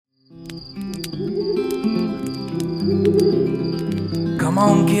Come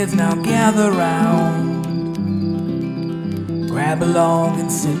on, kids, now gather round. Grab along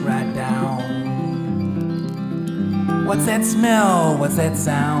and sit right down. What's that smell? What's that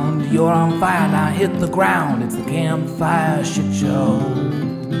sound? You're on fire, now hit the ground. It's the Campfire Shit Show.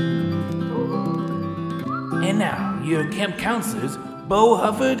 And now, your camp counselors, Bo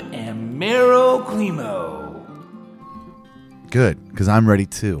Hufford and Meryl Climo. Good, because I'm ready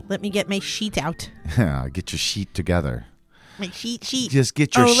too. Let me get my sheet out. Get your sheet together. My sheet. Just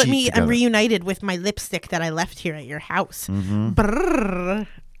get your sheet together. I'm reunited with my lipstick that I left here at your house. Mm-hmm. Brrr.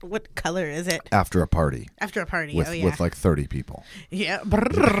 What color is it? After a party. With like 30 people. Yeah.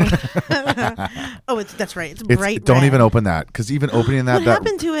 That's right. It's bright Don't red. even open that, because even opening that. What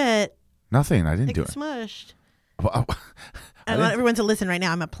happened to it? Nothing. I didn't do it. Smushed. Well, I want everyone to listen right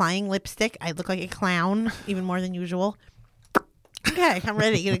now. I'm applying lipstick. I look like a clown, even more than usual. Okay, I'm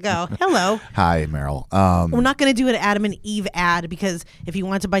ready to go. Hello. Hi, Meryl. We're not going to do an Adam and Eve ad because if you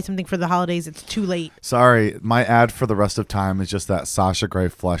want to buy something for the holidays, it's too late. Sorry, my ad for the rest of time is just that Sasha Grey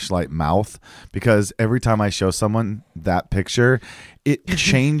fleshlight mouth, because every time I show someone that picture, it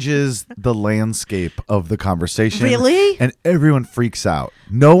changes the landscape of the conversation. Really? And everyone freaks out.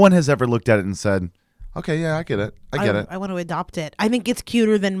 No one has ever looked at it and said, okay, yeah, I get it. I get it. I want to adopt it. I think it's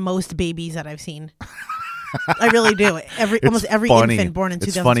cuter than most babies that I've seen. I really do. Almost every infant born in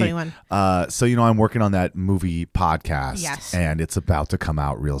 2021. So, I'm working on that movie podcast. Yes. And it's about to come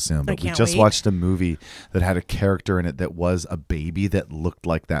out real soon. But we can't just wait. watched a movie that had a character in it that was a baby that looked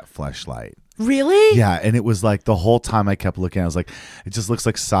like that fleshlight. Really? Yeah. And it was like the whole time I kept looking, I was like, it just looks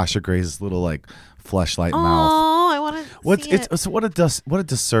like Sasha Grey's little like fleshlight mouth. Oh, I want to see it. What a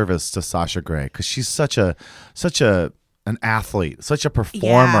disservice to Sasha Grey, because she's such an athlete, such a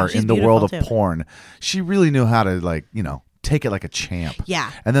performer in the world of porn. She really knew how to take it like a champ.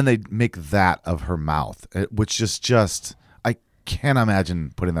 Yeah. And then they make that of her mouth, which is just I can't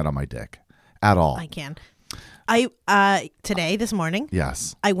imagine putting that on my dick at all. I can. This morning.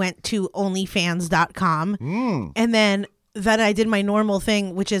 Yes. I went to onlyfans.com and then I did my normal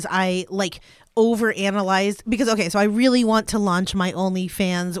thing, which is I overanalyzed because so I really want to launch my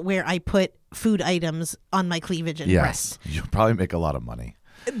OnlyFans where I put food items on my cleavage and breasts. You'll probably make a lot of money.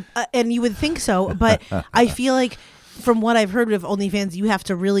 And you would think so, but I feel like from what I've heard of OnlyFans, you have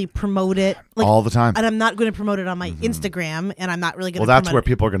to really promote it all the time. And I'm not going to promote it on my Instagram, and I'm not really going to. Well, that's where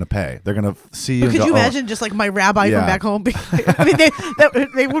people are going to pay. They're going to see you. But could you imagine just like my rabbi from back home? I mean,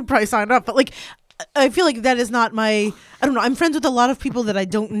 they would probably sign up, but I feel like that is not my. I don't know. I'm friends with a lot of people that I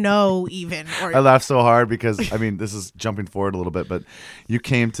don't know even. I laugh so hard because this is jumping forward a little bit, but you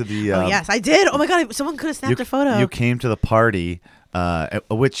came to the. Yes, I did. Oh my god! Someone could have snapped a photo. You came to the party.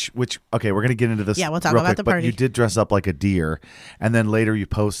 Which okay, we're gonna get into this. Yeah, we'll talk real about quick, the party. But you did dress up like a deer, and then later you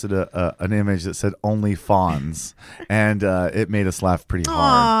posted an image that said "Only Fawns," and it made us laugh pretty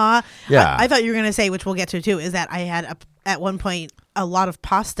hard. Aww. Yeah, I thought you were gonna say, which we'll get to too, is that I had at one point a lot of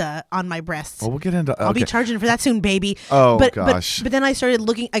pasta on my breasts. Well, we'll get into. I'll be charging for that soon, baby. Oh gosh! But then I started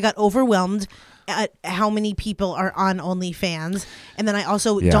looking. I got overwhelmed at how many people are on OnlyFans, and then I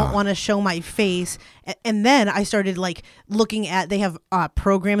also don't want to show my face. And then I started looking at, they have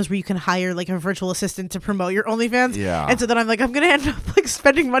programs where you can hire a virtual assistant to promote your OnlyFans. Yeah. And so then I'm like, I'm gonna end up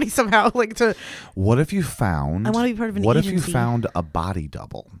spending money somehow to. What if you found? I want to be part of an What agency. if you found a body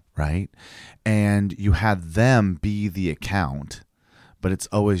double, right? And you had them be the account, but it's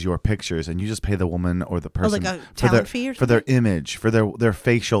always your pictures, and you just pay the woman or the person a talent fee or for their image, for their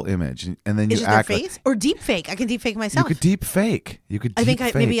facial image, and then you Is it act their face or deep fake? I can deep fake myself. You could deep fake. I think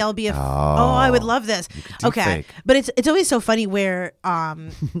maybe I'll be I would love this. Okay, fake. but it's always so funny where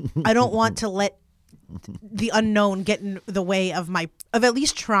I don't want to let the unknown get in the way of at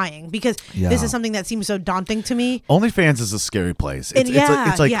least trying, because this is something that seems so daunting to me. OnlyFans is a scary place.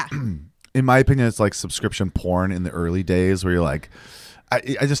 It's like in my opinion, it's like subscription porn in the early days where you're like.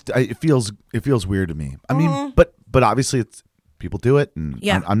 It feels weird to me. I mean, but obviously it's people do it, and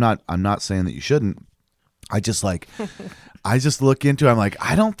I'm not saying that you shouldn't. I just look into it. I'm like,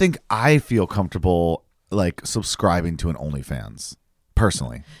 I don't think I feel comfortable subscribing to an OnlyFans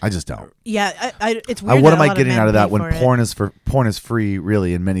personally. I just don't. Yeah, it's weird. What am I getting out of that when porn is free?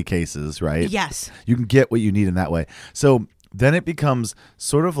 Really, in many cases, right? Yes, you can get what you need in that way. So then it becomes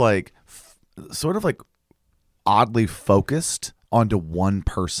sort of like oddly focused onto one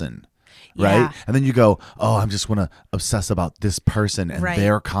person, right? Yeah. And then you go, oh, I'm just want to obsess about this person and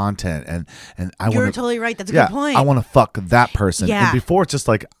their content, and I want. You're totally right. That's a good point. I want to fuck that person. Yeah. And before it's just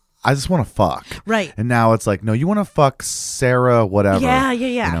like, I just want to fuck. Right. And now it's like, no, you want to fuck Sarah, whatever. Yeah.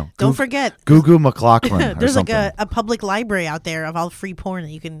 You know, Don't forget. Gugu McLaughlin. There's or something. like a public library out there of all free porn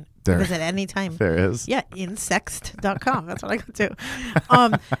that you can visit anytime. There is. Yeah, insext.com. That's what I go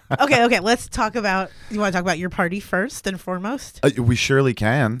to. Okay. Let's talk about. You want to talk about your party first and foremost? We surely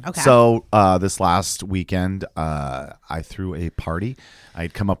can. Okay. So this last weekend, I threw a party.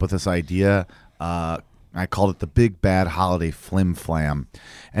 I'd come up with this idea. I called it the Big Bad Holiday Flim Flam.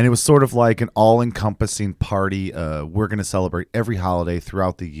 And it was sort of like an all-encompassing party. We're going to celebrate every holiday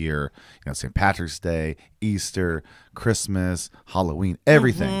throughout the year. You know, St. Patrick's Day, Easter, Christmas, Halloween,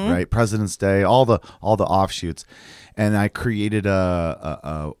 everything, right? President's Day, all the offshoots. And I created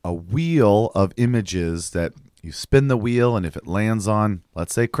a wheel of images that you spin the wheel, and if it lands on,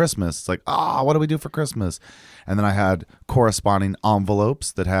 let's say, Christmas, it's like, what do we do for Christmas? And then I had corresponding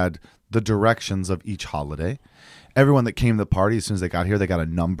envelopes that had the directions of each holiday. Everyone that came to the party, as soon as they got here, they got a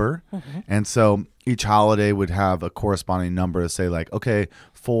number. And so each holiday would have a corresponding number to say, like, okay,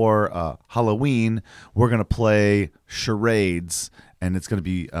 for Halloween, we're going to play charades, and it's going to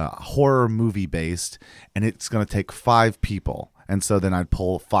be horror movie based, and it's going to take 5 people. And so then I'd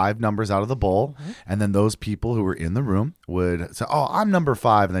pull 5 numbers out of the bowl, and then those people who were in the room would say, I'm number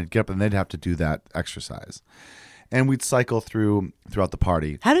 5, and they'd get up and they'd have to do that exercise. And we'd cycle throughout the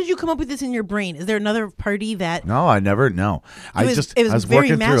party. How did you come up with this in your brain? Is there another party that? No, I never. No, it was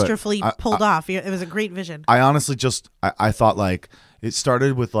very masterfully pulled off. It was a great vision. I honestly I thought like it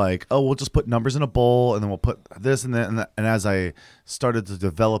started with like, we'll just put numbers in a bowl, and then we'll put this and that, and as I started to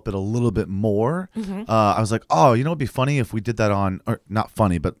develop it a little bit more, I was like, it'd be funny if we did that on, or not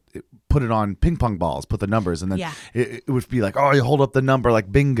funny, but put it on ping pong balls, put the numbers, and then it would be like, you hold up the number like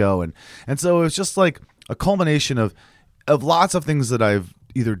bingo, and so it was just like a culmination of lots of things that I've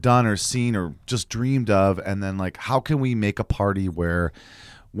either done or seen or just dreamed of, and then like, how can we make a party where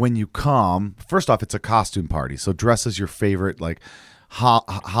when you come, first off, it's a costume party, so dress as your favorite like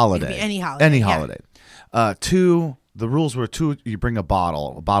holiday. It could be any holiday. Any holiday. 2, the rules were 2, you bring a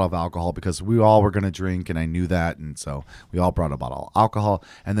bottle of alcohol, because we all were going to drink, and I knew that, and so we all brought a bottle of alcohol.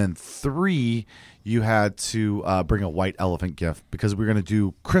 And then 3, you had to bring a white elephant gift, because we were going to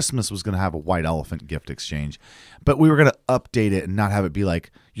do, Christmas was going to have a white elephant gift exchange, but we were going to update it and not have it be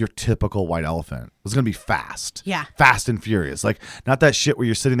like your typical white elephant. It was going to be fast. Yeah. Fast and furious. Like, not that shit where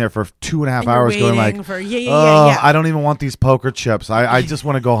you're sitting there for 2.5 hours going like, I don't even want these poker chips. I just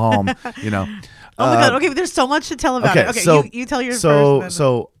want to go home, you know. Oh my God. Okay, but there's so much to tell about it. Okay, so you tell yours first.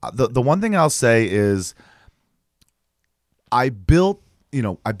 So the one thing I'll say is I built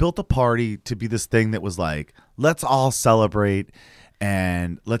the party to be this thing that was like, let's all celebrate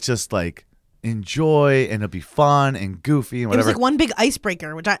and let's just like enjoy, and it'll be fun and goofy and whatever. It was like one big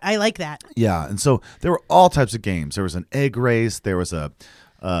icebreaker, which I like that. Yeah, and so there were all types of games. There was an egg race. There was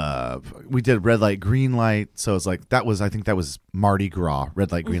we did red light, green light. So it's like I think that was Mardi Gras,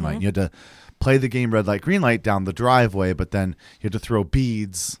 red light, green light. You had to play the game red light, green light down the driveway, but then you had to throw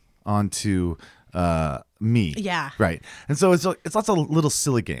beads onto me. Yeah. Right. And so it's lots of little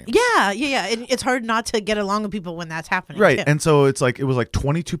silly games. Yeah. And it's hard not to get along with people when that's happening. Right. Too. And so it was like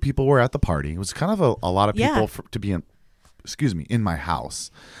 22 people were at the party. It was kind of a lot of people to be in my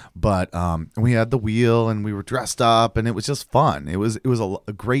house. But we had the wheel, and we were dressed up, and it was just fun. It was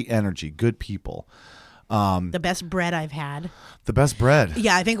a great energy, good people. The best bread I've had. The best bread.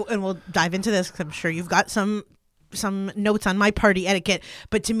 Yeah, I think, and we'll dive into this because I'm sure you've got some notes on my party etiquette.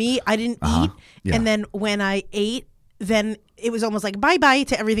 But to me, I didn't eat. Yeah. And then when I ate, then it was almost like bye-bye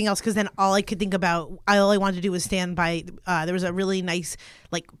to everything else, because then all I could think about, all I wanted to do was stand by. There was a really nice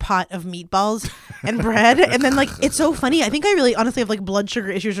like pot of meatballs and bread. And then like, it's so funny. I think I really honestly have like blood sugar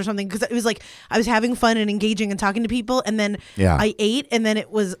issues or something, because it was like I was having fun and engaging and talking to people. And then I ate, and then it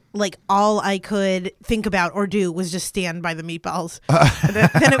was like all I could think about or do was just stand by the meatballs. And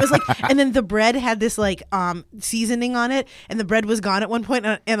then it was like, and then the bread had this like seasoning on it, and the bread was gone at one point,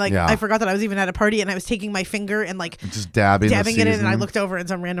 and I forgot that I was even at a party, and I was taking my finger and like just dabbing it in, and I looked over, and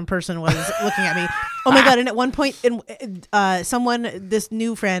some random person was looking at me. Oh my God. And at one point, this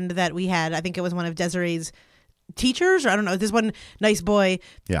new friend that we had, I think it was one of Desiree's teachers, or I don't know, this one nice boy.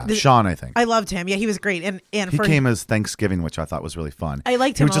 Yeah, Sean, I think. I loved him. Yeah, he was great. And he came as Thanksgiving, which I thought was really fun. I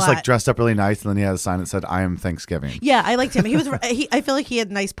liked him a lot. He was just like dressed up really nice, and then he had a sign that said, "I am Thanksgiving." Yeah, I liked him. He was. I feel like he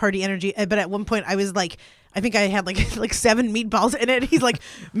had nice party energy. But at one point, I was like, I think I had like 7 meatballs in it. He's like,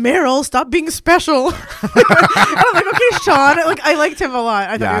 Meryl, stop being special. And I'm like, okay, Sean. I liked him a lot.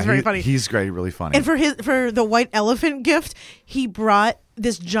 I thought he was very funny. He's great, really funny. And for the white elephant gift, he brought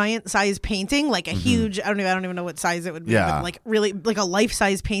this giant size painting, like a huge, I don't even know what size it would be, but like really like a life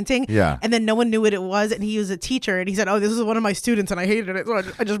size painting. Yeah. And then no one knew what it was, and he was a teacher, and he said, "Oh, this is one of my students, and I hated it, so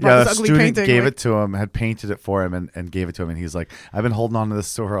I just brought this ugly painting." Gave it to him, had painted it for him, and gave it to him, and he's like, "I've been holding on to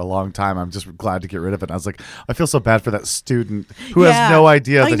this for a long time. I'm just glad to get rid of it." And I was like, I feel so bad for that student who has no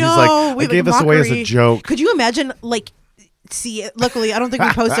idea that he's like, I gave this away as a joke. Could you imagine, like, luckily I don't think we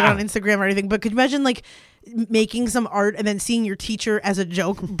posted on Instagram or anything, but could you imagine like making some art and then seeing your teacher as a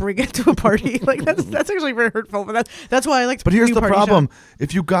joke bring it to a party? Like that's actually very hurtful, but that's why I like to. But here's the problem: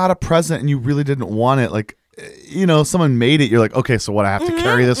 if you got a present and you really didn't want it, like, you know, someone made it, you're like, okay, so what, I have to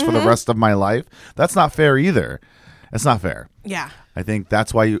carry this for the rest of my life? That's not fair either. It's not fair. Yeah, I think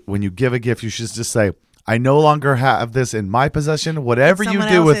that's why when you give a gift, you should just say, I no longer have this in my possession. Whatever you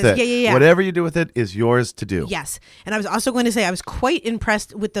do with it, whatever you do with it is yours to do. Yes. And I was also going to say, I was quite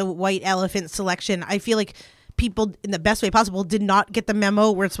impressed with the white elephant selection. I feel like people, in the best way possible, did not get the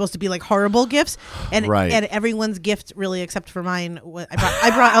memo where it's supposed to be like horrible gifts. And and everyone's gift, really, except for mine,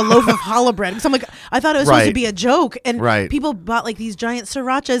 I brought a loaf of challah bread. Because I'm like, I thought it was supposed to be a joke. And people bought like these giant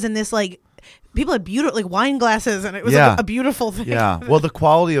srirachas and this like, people had beautiful like wine glasses, and it was like a beautiful thing. Yeah. Well, the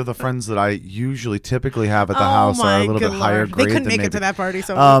quality of the friends that I typically have at the house are a little bit higher grade. They couldn't make it to that party,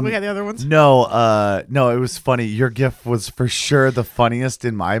 so we had the other ones. No, it was funny. Your gift was for sure the funniest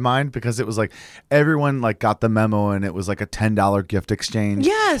in my mind, because it was like everyone like got the memo, and it was like a $10 gift exchange.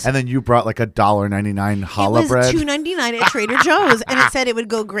 Yes. And then you brought like $1.99 challah bread. It was $2.99 at Trader Joe's, and it said it would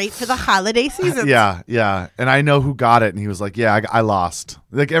go great for the holiday season. Yeah. And I know who got it, and he was like, "Yeah, I lost."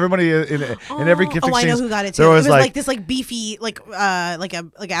 Like everybody in every gift exchange. I know who got it too. It was like this like beefy like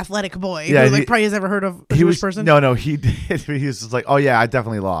athletic boy who like probably has never heard of a Jewish person. No, he did. He was just like, "Oh yeah, I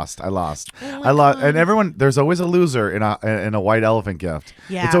definitely lost. I lost. I lost." And everyone, there's always a loser in a white elephant gift.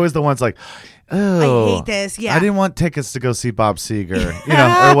 Yeah, it's always the ones like, "Oh, I hate this." Yeah, I didn't want tickets to go see Bob Seger,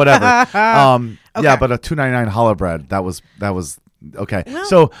 or whatever. Okay. Yeah, but a $2.99 challah bread, that was okay. Well,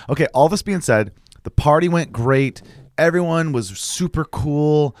 so all this being said, the party went great. Everyone was super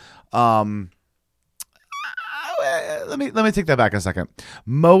cool. Let me take that back a second.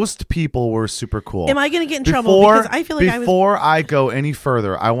 Most people were super cool. Am I going to get in trouble? Because I feel like before I go any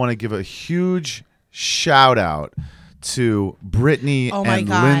further, I want to give a huge shout out to Brittany and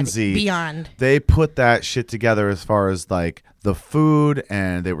Lindsay. Beyond. They put that shit together as far as like the food,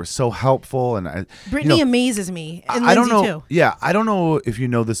 and they were so helpful. And Brittany amazes me, and I don't Lindsay know. too. Yeah, I don't know if you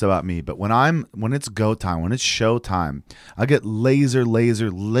know this about me, but when it's go time, when it's show time, I get laser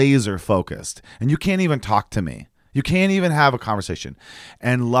focused, and you can't even talk to me. You can't even have a conversation.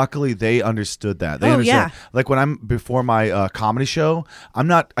 And luckily they understood that. They understand. Yeah. Like when I'm before my comedy show,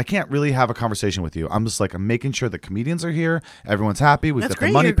 I can't really have a conversation with you. I'm just like, I'm making sure the comedians are here. Everyone's happy. We've got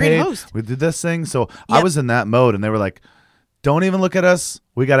the money paid. We did this thing. So I was in that mode, and they were like, don't even look at us.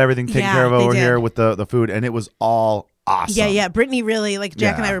 We got everything taken care of over here with the food. And it was all awesome. Yeah. Brittany really, like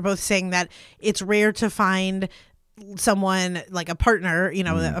Jack and I were both saying that it's rare to find someone like a partner,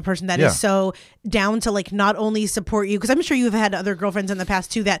 a person that is so down to like not only support you, because I'm sure you've had other girlfriends in the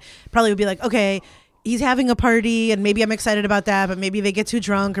past too that probably would be like, okay, he's having a party and maybe I'm excited about that, but maybe they get too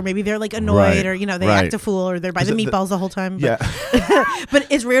drunk, or maybe they're like annoyed, or they act a fool, or they're by the meatballs the whole time. But, but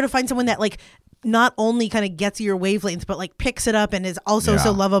it's rare to find someone that like not only kind of gets your wavelengths, but like picks it up and is also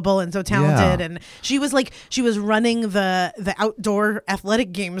so lovable and so talented. And she was running the outdoor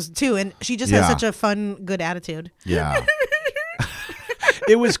athletic games too, and she just has such a fun, good attitude. Yeah.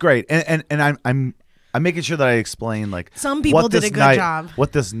 It was great. And I'm making sure that I explain like some people did a good job.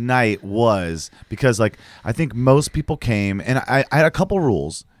 What this night was, because like I think most people came, and I had a couple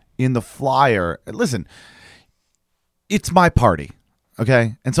rules in the flyer. Listen, it's my party.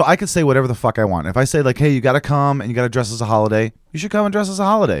 Okay, and so I can say whatever the fuck I want. If I say like, hey, you got to come and you got to dress as a holiday, you should come and dress as a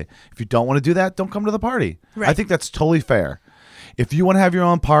holiday. If you don't want to do that, don't come to the party. Right. I think that's totally fair. If you want to have your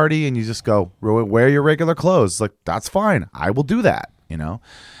own party and you just go wear your regular clothes, like that's fine. I will do that, And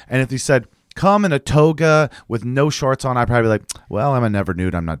if you said come in a toga with no shorts on, I'd probably be like, well, I'm a never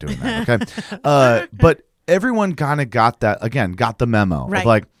nude. I'm not doing that. Okay, but everyone kind of got the memo of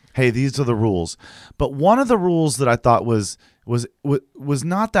like, hey, these are the rules. But one of the rules that I thought was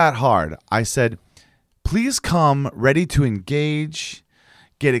not that hard. I said, please come ready to engage,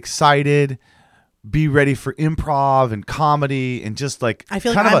 get excited, be ready for improv and comedy, and just like I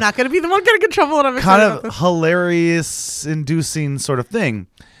feel like I'm not going to be the one getting in trouble when I'm kind of hilarious inducing sort of thing.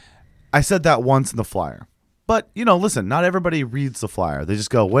 I said that once in the flyer. But, listen, not everybody reads the flyer. They just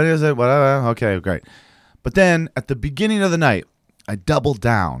go, what is it? Whatever. Okay, great. But then at the beginning of the night, I doubled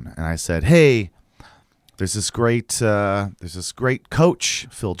down and I said, hey, There's this great coach,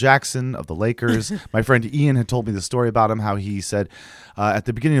 Phil Jackson of the Lakers. My friend Ian had told me the story about him, how he said at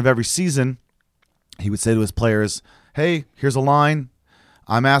the beginning of every season, he would say to his players, hey, here's a line.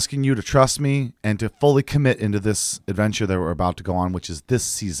 I'm asking you to trust me and to fully commit into this adventure that we're about to go on, which is this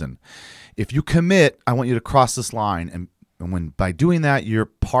season. If you commit, I want you to cross this line. And when by doing that, you're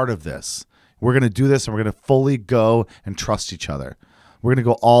part of this. We're going to do this, and we're going to fully go and trust each other. We're going to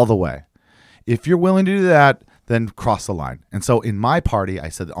go all the way. If you're willing to do that, then cross the line. And so in my party, I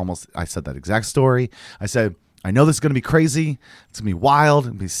said that exact story. I said, I know this is going to be crazy. It's going to be wild. It's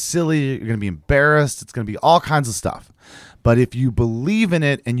going to be silly. You're going to be embarrassed. It's going to be all kinds of stuff. But if you believe in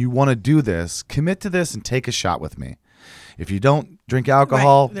it and you want to do this, commit to this and take a shot with me. If you don't drink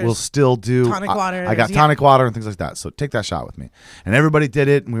alcohol, we'll still do tonic water. I got tonic water and things like that. So take that shot with me. And everybody did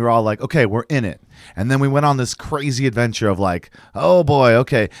it, and we were all like, okay, we're in it. And then we went on this crazy adventure of like, oh boy,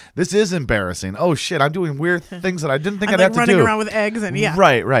 okay, this is embarrassing. Oh shit, I'm doing weird things that I didn't think I'd have to do. Running around with eggs and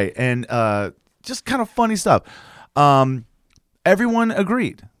Right. And just kind of funny stuff. Everyone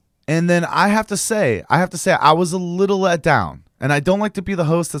agreed. And then I have to say I was a little let down. And I don't like to be the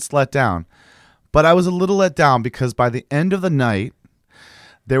host that's let down. But I was a little let down because by the end of the night,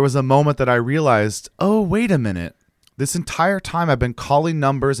 there was a moment that I realized, oh, wait a minute. This entire time I've been calling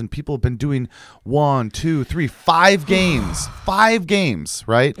numbers and people have been doing 1, 2, 3, 5 games. 5 games,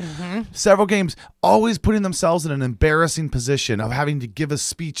 right? Mm-hmm. Several games, always putting themselves in an embarrassing position of having to give a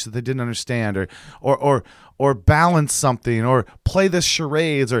speech that they didn't understand or balance something or play the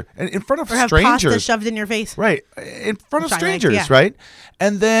charades or in front of or have strangers. Pasta shoved in your face. Right. In front of strangers, right?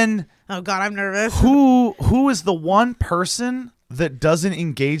 And then... Oh, God, I'm nervous. Who is the one person that doesn't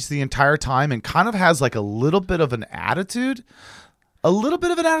engage the entire time and kind of has like a little bit of an attitude? A little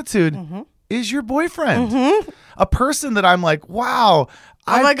bit of an attitude is your boyfriend. Mm-hmm. A person that I'm like, wow.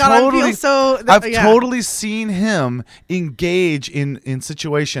 Oh, my God, I feel so... I've totally seen him engage in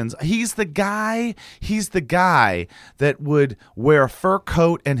situations. He's the guy that would wear a fur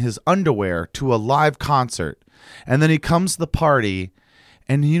coat and his underwear to a live concert. And then he comes to the party...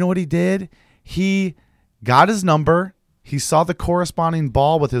 And you know what he did? He got his number. He saw the corresponding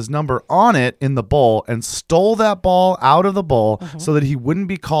ball with his number on it in the bowl and stole that ball out of the bowl so that he wouldn't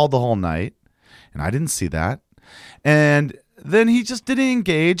be called the whole night. And I didn't see that. And then he just didn't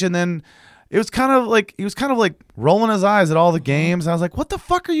engage. And then it was kind of like he was kind of like rolling his eyes at all the games. And I was like, what the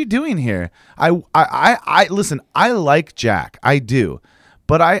fuck are you doing here? I listen, I like Jack. I do.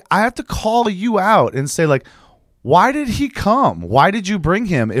 But I have to call you out and say like, why did he come? Why did you bring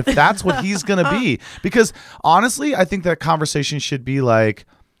him if that's what he's going to be? Because honestly, I think that conversation should be like,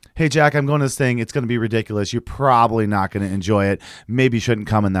 hey, Jack, I'm going to this thing. It's going to be ridiculous. You're probably not going to enjoy it. Maybe you shouldn't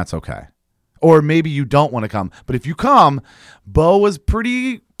come, and that's okay. Or maybe you don't want to come. But if you come, Bo was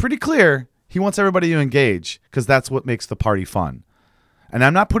pretty clear. He wants everybody to engage because that's what makes the party fun. And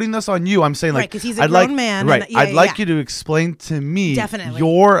I'm not putting this on you. I'm saying like, because he's a grown man. Right. I'd like you to explain to me Definitely.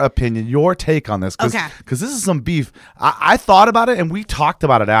 your opinion, your take on this. Okay. Because this is some beef. I thought about it and we talked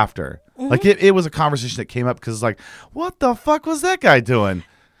about it after. Mm-hmm. Like it was a conversation that came up because it's like, what the fuck was that guy doing?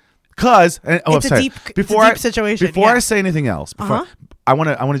 Because it's a deep situation. Before I say anything else, I want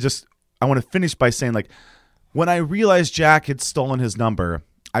to finish by saying like, when I realized Jack had stolen his number,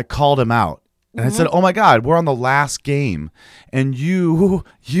 I called him out. And I said, oh, my God, we're on the last game. And you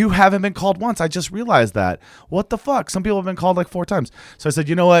haven't been called once. I just realized that. What the fuck? Some people have been called like 4 times. So I said,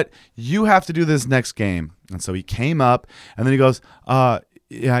 you know what? You have to do this next game. And so he came up and then he goes, yeah,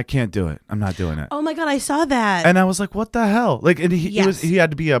 I can't do it. I'm not doing it. Oh, my God, I saw that. And I was like, what the hell? Like, and he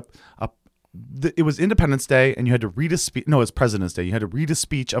had to be it was Independence Day, and you had to read a speech. No, it was President's Day. You had to read a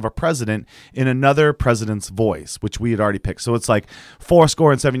speech of a president in another president's voice, which we had already picked. So it's like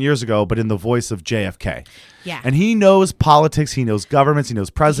 7 years ago, but in the voice of JFK. Yeah. And he knows politics. He knows governments. He knows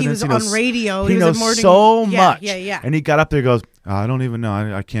presidents. He was on radio. He knows so much. Yeah. And he got up there and goes, I don't even know.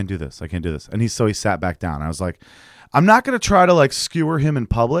 I can't do this. I can't do this. And he sat back down. I was like, I'm not going to try to like skewer him in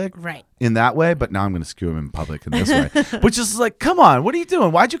public in that way, but now I'm going to skewer him in public in this way, which is like, come on, what are you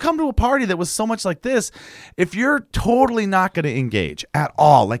doing? Why'd you come to a party that was so much like this if you're totally not going to engage at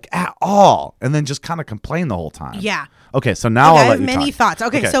all, and then just kind of complain the whole time? Yeah. Okay, so now I'll let you talk. I have many thoughts.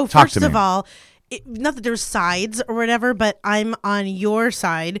 Okay, so first of all, not that there's sides or whatever, but I'm on your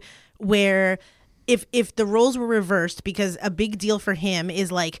side where if the roles were reversed, because a big deal for him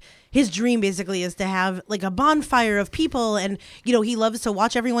is like his dream basically is to have like a bonfire of people, and you know he loves to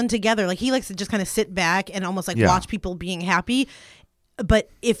watch everyone together. Like he likes to just kind of sit back and almost like watch people being happy. But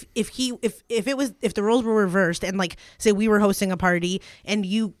if the roles were reversed and like say we were hosting a party and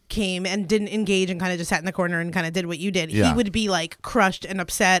you came and didn't engage and kind of just sat in the corner and kind of did what you did, he would be like crushed and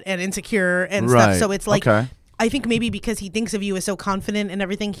upset and insecure and stuff. So it's like I think maybe because he thinks of you as so confident and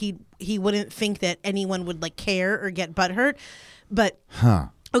everything, he wouldn't think that anyone would like care or get butthurt. But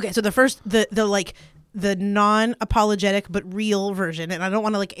okay, so the non-apologetic but real version, and I don't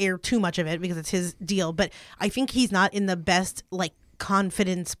want to like air too much of it because it's his deal, but I think he's not in the best like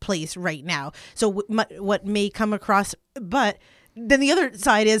confidence place right now. So what may come across, but then the other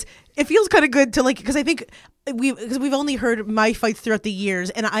side is it feels kind of good to like, because I think we've only heard my fights throughout the years,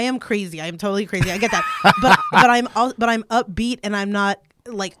 and I am crazy. I am totally crazy. I get that, but I'm upbeat, and I'm not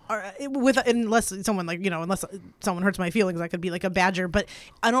like unless someone hurts my feelings, I could be like a badger, but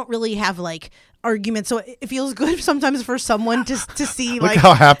I don't really have like arguments, so it feels good sometimes for someone to see Look like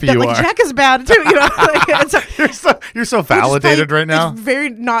how happy that, you like, are. Jack is bad too, like, you're so validated right now. It's very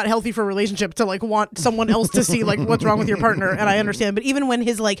not healthy for a relationship to like want someone else to see like what's wrong with your partner, and I understand. But even when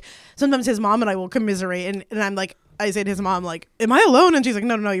sometimes his mom and I will commiserate, and I'm like, I say to his mom like, "Am I alone?" And she's like,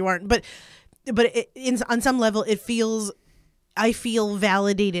 "No, you aren't." But on some level, I feel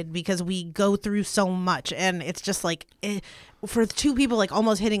validated because we go through so much, and it's just like for two people like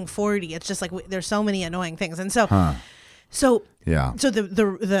almost hitting 40, it's just like there's so many annoying things, and so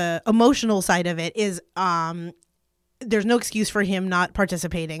the emotional side of it is there's no excuse for him not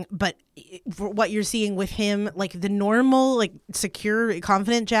participating, but for what you're seeing with him, like the normal, like secure,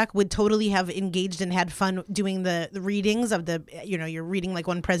 confident Jack would totally have engaged and had fun doing the readings of you're reading like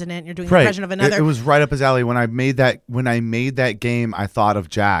one president, you're doing the impression of another. It was right up his alley. When I made that game, I thought of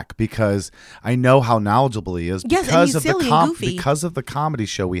Jack because I know how knowledgeable he is because of the comedy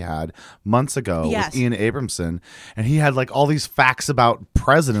show we had months ago with Ian Abramson, and he had like all these facts about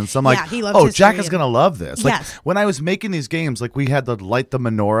presidents. I'm like, Jack is gonna love this. Like when I was making these games, like we had to light the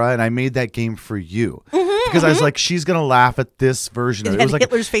menorah, and I made that game for you because I was like, she's gonna laugh at this version of it. It was like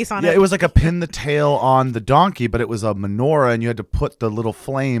Hitler's face on it. Yeah, it was like a pin the tail on the donkey, but it was a menorah, and you had to put the little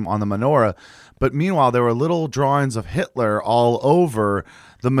flame on the menorah. But meanwhile, there were little drawings of Hitler all over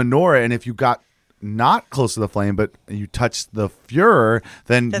the menorah, and if you got not close to the flame, but you touched the Fuhrer,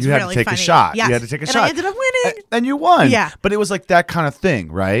 then you had to take a shot. Yes. You had to take a shot. I ended up winning. And you won. Yeah. But it was like that kind of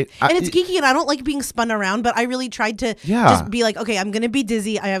thing, right? And it's geeky, and I don't like being spun around, but I really tried to just be like, okay, I'm going to be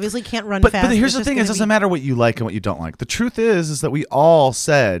dizzy. I obviously can't run fast. But here's the thing. It doesn't matter what you like and what you don't like. The truth is that we all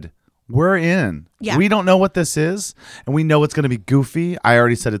said, we're in. Yeah. We don't know what this is, and we know it's going to be goofy. I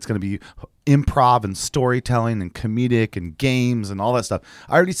already said it's going to be improv and storytelling and comedic and games and all that stuff.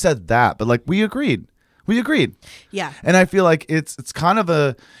 I already said that, but like we agreed. Yeah. And I feel like it's kind of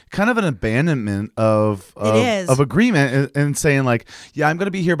an abandonment of agreement and saying like, yeah, I'm going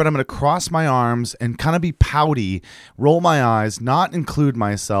to be here, but I'm going to cross my arms and kind of be pouty, roll my eyes, not include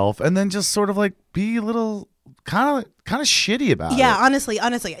myself, and then just sort of like be a little kind of shitty about it. Yeah, honestly.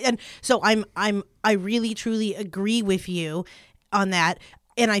 And so I really truly agree with you on that.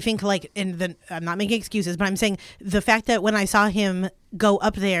 And I think I'm not making excuses, but I'm saying the fact that when I saw him go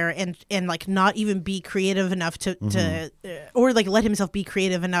up there and like not even be creative enough to or like let himself be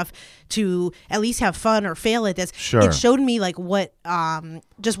creative enough to at least have fun or fail at this, it showed me like what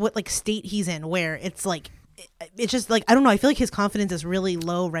like state he's in, where it's like, it's just like, I don't know, I feel like his confidence is really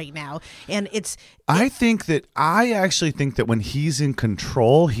low right now, and I actually think that when he's in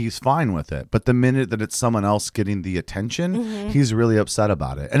control, he's fine with it, but the minute that it's someone else getting the attention, he's really upset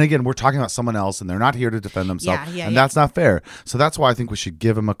about it. And again, we're talking about someone else, and they're not here to defend themselves, and that's not fair. So that's why I think we should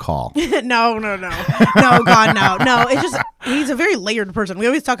give him a call. No, God, no. It's just, he's a very layered person. We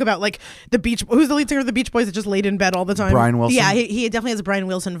always talk about like who's the lead singer of the Beach Boys that just laid in bed all the time? Brian Wilson. Yeah, he definitely has Brian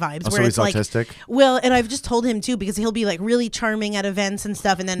Wilson vibes. So he's autistic. Well, and I've just told him too, because he'll be like really charming at events and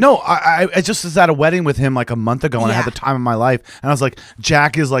stuff, and then I just was at a wedding with him like a month ago, and I had the time of my life, and I was like,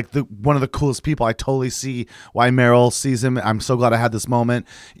 Jack is like one of the coolest people. I totally see why Meryl sees him. I'm so glad I had this moment.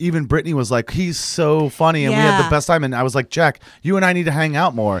 Even Brittany was like, he's so funny, and we had the best time. And I was like, Jack, you and I need to hang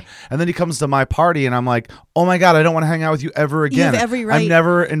out more. And then he comes to my party, and I'm like, oh my God, I don't want to hang out with you ever again. You have every right. I'm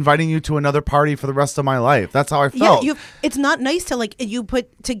never inviting you to another party for the rest of my life. That's how I felt. Yeah, it's not nice to like, you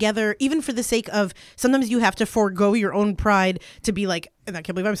put together, even for the sake of, sometimes you have to forego your own pride to be like, and I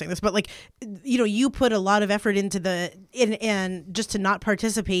can't believe I'm saying this, but like, you put a lot of effort into and just to not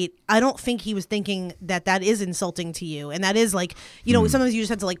participate. I don't think he was thinking that is insulting to you. And that is like, sometimes you just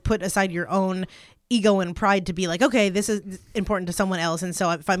have to like put aside your own ego and pride to be like, okay, this is important to someone else, and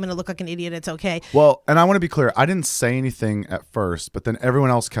so if I'm going to look like an idiot, it's okay. Well, and I want to be clear, I didn't say anything at first, but then everyone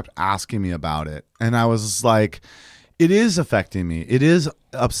else kept asking me about it, and I was like, It is affecting me. It is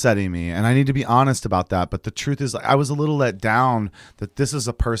upsetting me, and I need to be honest about that. But the truth is, I was a little let down that this is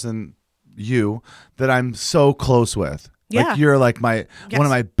a person, you, that I'm so close with. Yeah. Like you're like one of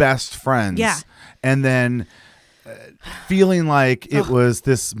my best friends. Yeah. And then feeling like it was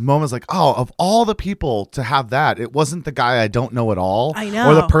this moment, like, oh, of all the people to have that, it wasn't the guy I don't know at all. I know.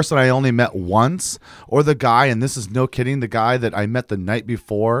 Or the person I only met once, or the guy, and this is no kidding, the guy that I met the night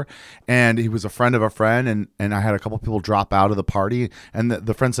before, and he was a friend of a friend, and I had a couple people drop out of the party, and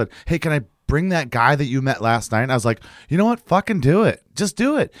the friend said, hey, can I bring that guy that you met last night? And I was like, you know what? Fucking do it. Just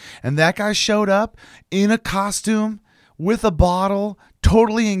do it. And that guy showed up in a costume with a bottle,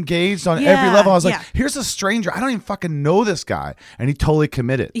 totally engaged on every level. I was like, here's a stranger. I don't even fucking know this guy. And he totally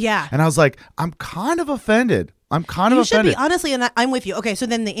committed. Yeah. And I was like, I'm kind of offended. You should be, honestly, and I'm with you. Okay, so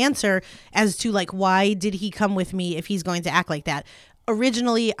then the answer as to like, why did he come with me if he's going to act like that?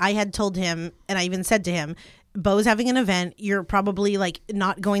 Originally, I had told him, and I even said to him, Bo's having an event. You're probably like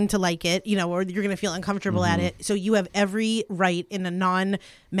not going to like it, or you're going to feel uncomfortable at it. So you have every right in a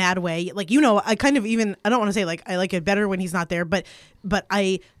non-mad way. Like, I kind of even, I don't want to say like I like it better when he's not there, but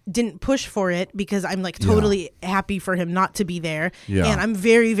I didn't push for it because I'm like totally happy for him not to be there. Yeah. And I'm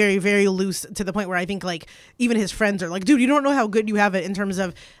very, very, very loose to the point where I think like even his friends are like, dude, you don't know how good you have it in terms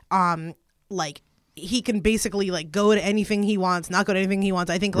of like, he can basically like go to anything he wants, not go to anything he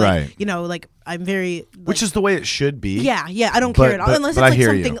wants. I think like, like I'm very, like, which is the way it should be. Yeah. I don't care at all. Unless it's like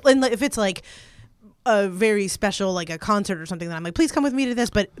something, if it's like a very special, like a concert or something, that I'm like, please come with me to this.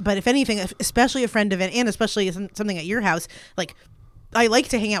 But if anything, especially a friend event, and especially something at your house, like I like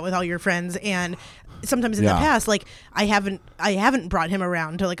to hang out with all your friends, and sometimes in the past, like I haven't brought him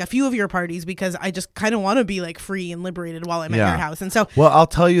around to like a few of your parties because I just kind of want to be like free and liberated while I'm at your house. And so, well, I'll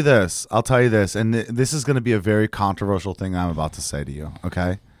tell you this, and this is going to be a very controversial thing I'm about to say to you.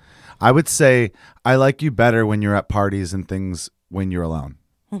 Okay. I would say I like you better when you're at parties and things when you're alone.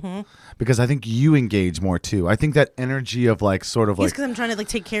 Mm-hmm. Because I think you engage more too. I think that energy of like sort of like, because I'm trying to like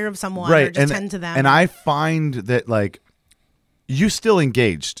take care of someone or just tend to them. And I find that like, you still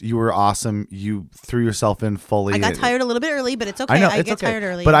engaged. You were awesome. You threw yourself in fully. I got tired a little bit early, but it's okay. I know, I get tired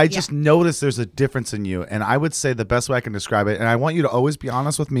early. But I just noticed there's a difference in you. And I would say the best way I can describe it, and I want you to always be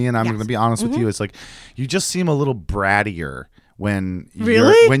honest with me, and I'm going to be honest with you, it's like you just seem a little brattier when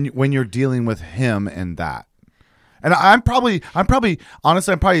you're dealing with him and that. And I'm probably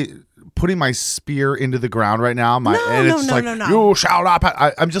putting my spear into the ground right now. No. You shall not.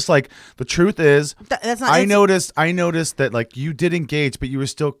 I'm just like, the truth is, that's not. I noticed that like you did engage, but you were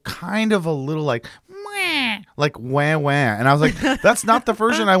still kind of a little like wah wah, and I was like, that's not the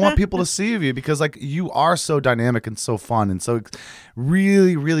version I want people to see of you, because like you are so dynamic and so fun and so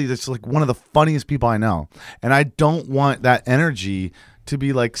really, really, that's like one of the funniest people I know, and I don't want that energy to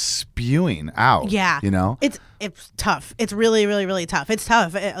be like spewing out. Yeah. It's tough. It's really, really, really tough. It's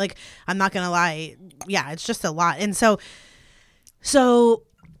tough. Like, I'm not going to lie. Yeah, it's just a lot. And so,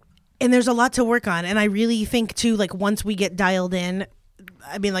 and there's a lot to work on. And I really think too, like once we get dialed in,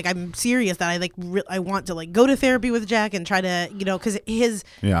 I mean, like I'm serious that I like, I want to like go to therapy with Jack and try to, cause he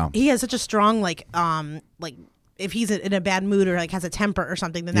has such a strong, like if he's in a bad mood or like has a temper or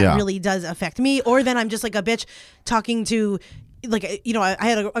something, then that really does affect me. Or then I'm just like a bitch talking to, like,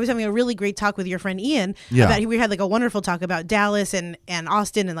 I was having a really great talk with your friend Ian. We had like a wonderful talk about Dallas and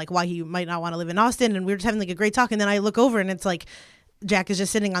Austin and like why he might not want to live in Austin, and we were just having like a great talk. And then I look over and it's like Jack is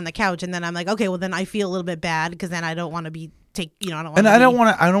just sitting on the couch, and then I'm like, okay, well then I feel a little bit bad because then I don't want to be I don't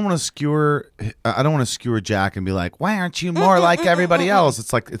want to skewer Jack and be like, why aren't you more like everybody else?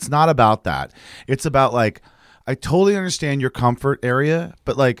 It's like, it's not about that. It's about like, I totally understand your comfort area,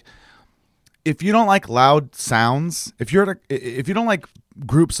 but like, if you don't like loud sounds, if you don't like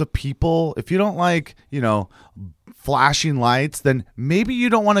groups of people, if you don't like, flashing lights, then maybe you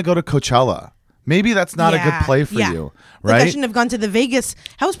don't want to go to Coachella. Maybe that's not a good play for you, right? Like I shouldn't have gone to the Vegas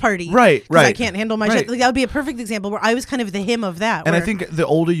house party. Right. I can't handle my shit. Like, that would be a perfect example where I was kind of the him of that. And I think the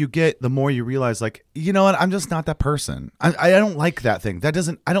older you get, the more you realize, like, you know what? I'm just not that person. I don't like that thing.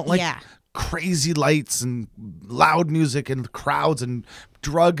 I don't like crazy lights and loud music and crowds and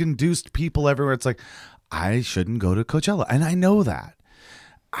drug-induced people everywhere. It's like, I shouldn't go to Coachella. And I know that.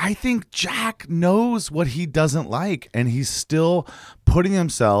 I think Jack knows what he doesn't like, and he's still putting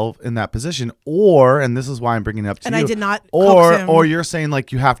himself in that position. And this is why I'm bringing it up to you. And I did not. Or you're saying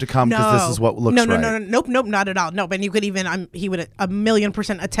like you have to come because this is what looks right. Nope, not at all. Nope. And you could even, he would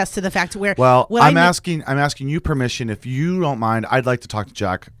 1,000,000% attest to the fact where. Well, I'm asking you permission. If you don't mind, I'd like to talk to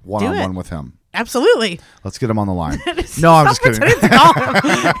Jack one-on-one with him. Absolutely. Let's get him on the line. No, I'm just kidding.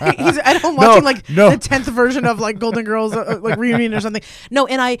 He's at home watching the 10th version of like Golden Girls like reunion or something. No,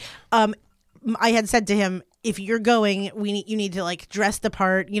 and I had said to him, if you're going, you need to like dress the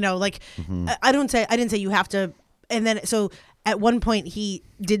part, like I didn't say you have to. And then, so at one point he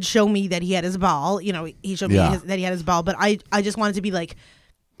did show me that he had his ball, he showed me that he had his ball, but I just wanted to be like,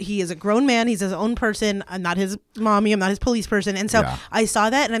 he is a grown man. He's his own person. I'm not his mommy. I'm not his police person. And so I saw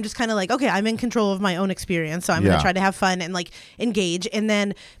that and I'm just kind of like, okay, I'm in control of my own experience. So I'm going to try to have fun and like engage. And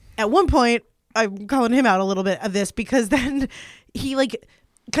then at one point, I'm calling him out a little bit of this because then he like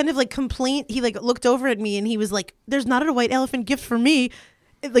kind of like complained. He like looked over at me and he was like, there's not a white elephant gift for me.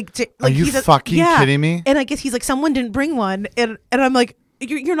 Are you fucking kidding me? And I guess he's like, someone didn't bring one. And I'm like,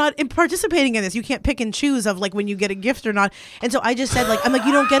 you're not participating in this. You can't pick and choose of like when you get a gift or not. And so I just said I'm like,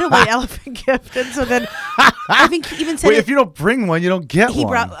 you don't get a white elephant gift. And so then I think he even said, wait, if you don't bring one, you don't get one. He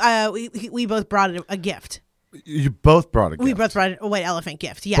brought, we both brought a gift. You both brought a gift. We both brought a white elephant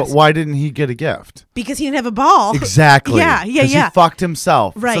gift. Yes. But why didn't he get a gift? Because he didn't have a ball. Exactly. Yeah. He fucked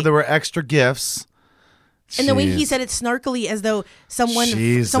himself. Right. So there were extra gifts. And the way he said it snarkily as though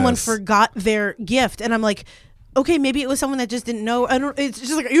someone forgot their gift. And I'm like, okay, maybe it was someone that just didn't know. It's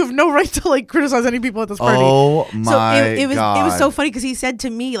just like, you have no right to like criticize any people at this party. Oh my God. It was so funny because he said to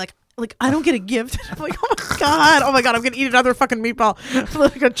me like I don't get a gift. I'm like, oh my God, I'm gonna eat another fucking meatball.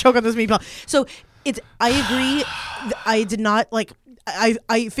 I'm gonna choke on this meatball. So I agree. I did not like.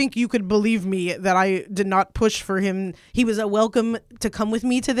 I think you could believe me that I did not push for him. He was welcome to come with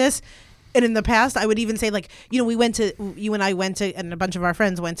me to this. And in the past, I would even say like, you and I went to, and a bunch of our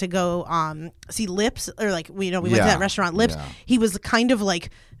friends went to go see Lips, or like, we went to that restaurant Lips. Yeah. He was kind of like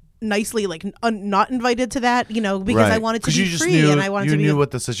nicely like not invited to that, because I wanted to be free and I wanted to be. You knew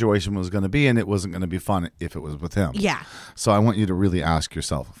what the situation was going to be and it wasn't going to be fun if it was with him. Yeah. So I want you to really ask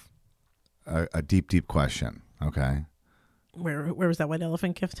yourself a deep, deep question. Okay. Where was that white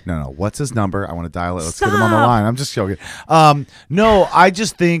elephant gift? No. What's his number? I want to dial it. Let's get him on the line. I'm just joking. No, I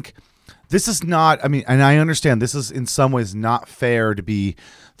just think. This is not, and I understand this is in some ways not fair to be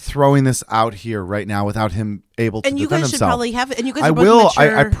throwing this out here right now without him able to defend himself. And you guys should probably have it. And you guys are both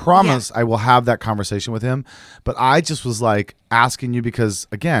mature. I promise I will have that conversation with him. But I just was like asking you because,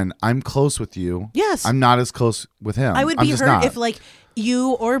 again, I'm close with you. Yes. I'm not as close with him. I would be hurt if like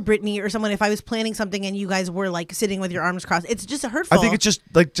you or Brittany or someone, if I was planning something and you guys were like sitting with your arms crossed. It's just hurtful. I think it's just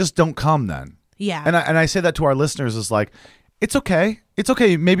like, just don't come then. Yeah. And I say that to our listeners is like, it's okay. It's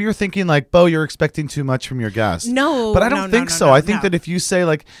okay. Maybe you're thinking like, Bo, you're expecting too much from your guest. No. But I don't think so. I think that if you say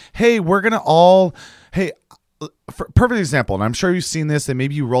like, hey, we're going to all, perfect example, and I'm sure you've seen this and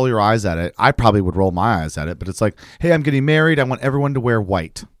maybe you roll your eyes at it. I probably would roll my eyes at it, but it's like, hey, I'm getting married. I want everyone to wear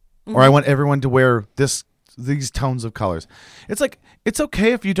white. Mm-hmm. Or I want everyone to wear these tones of colors. It's like, it's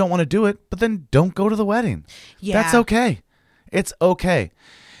okay if you don't want to do it, but then don't go to the wedding. Yeah. That's okay. It's okay.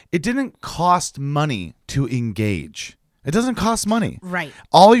 It didn't cost money to engage. It doesn't cost money. Right.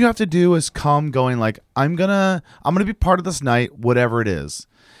 All you have to do is come going like, I'm gonna be part of this night, whatever it is.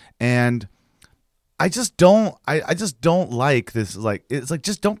 And I just don't like this. Like, it's like,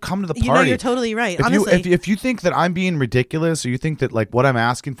 just don't come to the party. You're totally right. Honestly. If you think that I'm being ridiculous or you think that like what I'm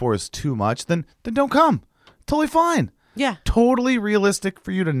asking for is too much, then don't come. Totally fine. Yeah. Totally realistic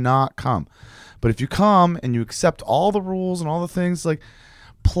for you to not come. But if you come and you accept all the rules and all the things, like,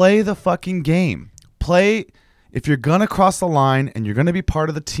 play the fucking game. If you're going to cross the line and you're going to be part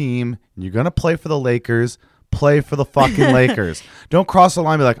of the team and you're going to play for the Lakers, play for the fucking Lakers. Don't cross the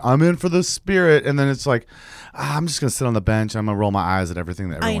line and be like, I'm in for the spirit. And then it's like, I'm just going to sit on the bench. I'm going to roll my eyes at everything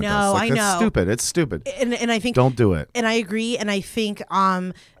that everyone does. Like, I know. That's stupid. It's stupid. And I think. Don't do it. And I agree. And I think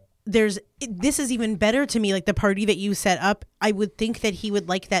this is even better to me. Like the party that you set up, I would think that he would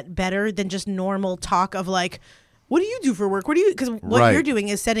like that better than just normal talk of like, what do you do for work? Because what you're doing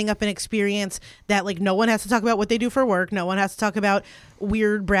is setting up an experience that like no one has to talk about what they do for work. No one has to talk about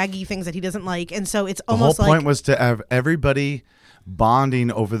weird braggy things that he doesn't like. And so it's almost like the whole point was to have everybody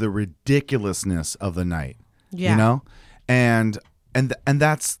bonding over the ridiculousness of the night. Yeah. And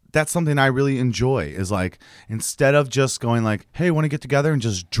that's something I really enjoy is like, instead of just going like, hey, want to get together and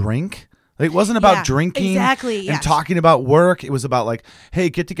just drink? Like, it wasn't about drinking and talking about work. It was about like, hey,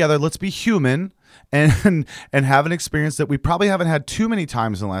 get together. Let's be human. And have an experience that we probably haven't had too many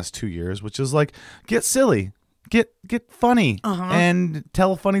times in the last 2 years, which is like, get silly, get funny, and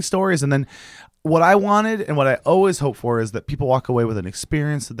tell funny stories. And then what I wanted and what I always hope for is that people walk away with an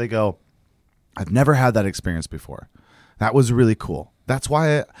experience that they go, I've never had that experience before. That was really cool. That's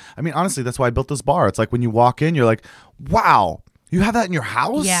why, honestly, that's why I built this bar. It's like when you walk in, you're like, wow, you have that in your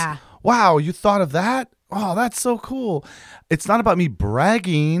house? Yeah. Wow, you thought of that? Oh, that's so cool. It's not about me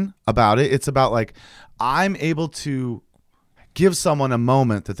bragging about it. It's about like, I'm able to give someone a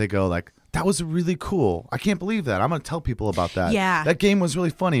moment that they go like, that was really cool. I can't believe that. I'm going to tell people about that. Yeah. That game was really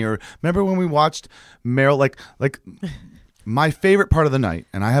funny. Or remember when we watched Meryl, like my favorite part of the night,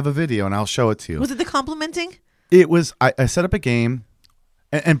 and I have a video and I'll show it to you. Was it the complimenting? It was, I set up a game,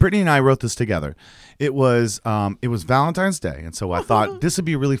 and Brittany and I wrote this together. It was Valentine's Day. And so I thought this would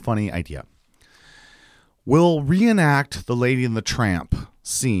be a really funny idea. We'll reenact the Lady and the Tramp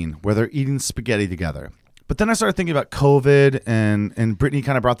scene where they're eating spaghetti together. But then I started thinking about COVID, and Brittany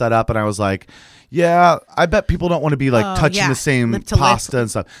kind of brought that up, and I was like, yeah, I bet people don't want to be like touching the same pasta and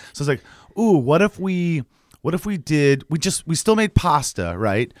stuff. So I was like, ooh, what if we still made pasta,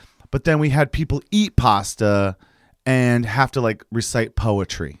 right? But then we had people eat pasta and have to like recite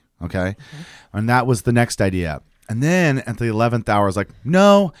poetry, okay? Mm-hmm. And that was the next idea. And then at the 11th hour, I was like,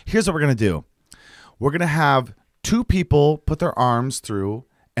 no, here's what we're going to do. We're going to have 2 people put their arms through,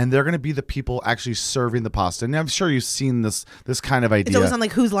 and they're going to be the people actually serving the pasta. And I'm sure you've seen this kind of idea. It's always on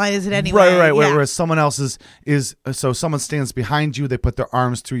like, whose line is it anyway? Right. Yeah. Whereas someone else is so someone stands behind you, they put their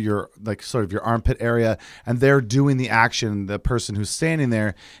arms through your like sort of your armpit area, and they're doing the action. The person who's standing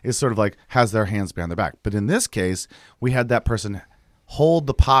there is sort of like has their hands behind their back. But in this case, we had that person hold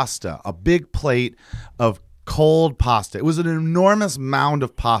the pasta, a big plate of cold pasta. It was an enormous mound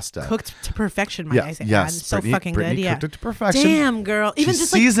of pasta. Cooked to perfection, might I say. Yes. So fucking Brittany good. Yeah. Cooked it to perfection. Damn, girl. Even she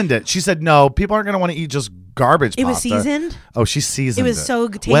just seasoned it. She said, no, people aren't going to want to eat just garbage pasta. It was seasoned? Oh, she seasoned it. It was so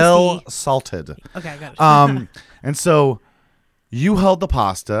tasty. Well salted. Okay, got it. And so you held the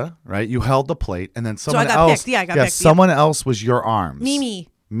pasta, right? You held the plate, and then someone got else. picked. Yeah, I got picked. Someone else was your arms.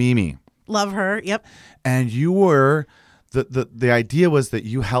 Mimi. Love her. Yep. And you were, the idea was that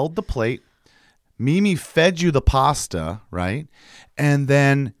you held the plate, Mimi fed you the pasta, right? And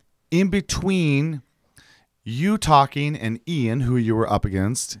then in between you talking and Ian, who you were up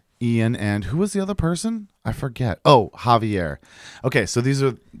against, Ian and who was the other person? I forget. Oh, Javier. Okay, so these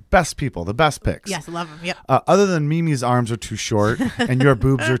are best people, the best picks. Yes, I love them. Yep. Other than Mimi's arms are too short and your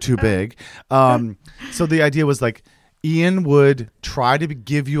boobs are too big. So the idea was like Ian would try to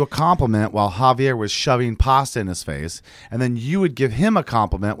give you a compliment while Javier was shoving pasta in his face. And then you would give him a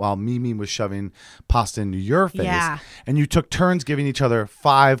compliment while Mimi was shoving pasta into your face. Yeah. And you took turns giving each other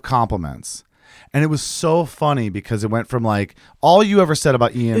 5 compliments. And it was so funny because it went from like all you ever said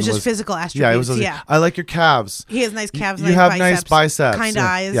about Ian was just physical attributes. Yeah, it was like, I like your calves. He has nice calves. You have nice biceps. Kind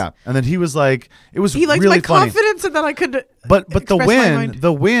eyes. Yeah, and then he was like, it was he liked really my funny. confidence, and then I could. But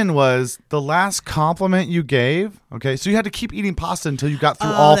the win was the last compliment you gave. Okay, so you had to keep eating pasta until you got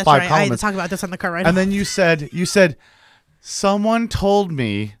through all 5 compliments. I had to talk about this on the car ride. And then you said, someone told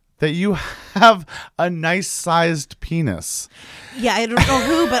me that you have a nice sized penis. Yeah, I don't know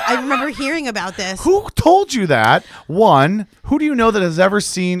who, but I remember hearing about this. Who told you that? One, who do you know that has ever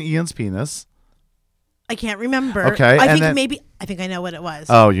seen Ian's penis? I can't remember. Okay. I think I know what it was.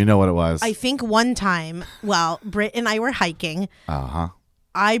 Oh, you know what it was. I think one time, while Britt and I were hiking,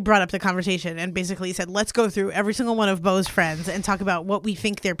 I brought up the conversation and basically said, let's go through every single one of Beau's friends and talk about what we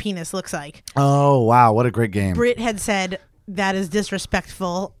think their penis looks like. Oh, wow. What a great game. Britt had said, that is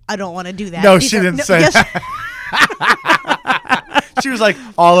disrespectful. I don't want to do that. No, she didn't say that. She was like,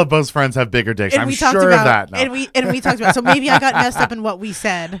 all of Beau's friends have bigger dicks. I'm sure of that. No. And we talked about it. So maybe I got messed up in what we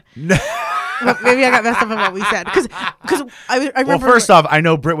said. Maybe I got messed up in what we said. Because I remember. Well, first off, I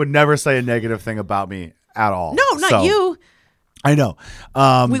know Britt would never say a negative thing about me at all. No, not you. I know.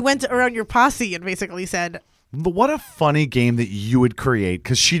 We went around your posse and basically said, what a funny game that you would create,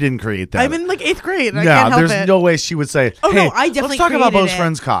 because she didn't create that. I'm in like 8th grade. I can't help it. There's no way she would say, oh, hey, no, I definitely let's talk about Beau's it.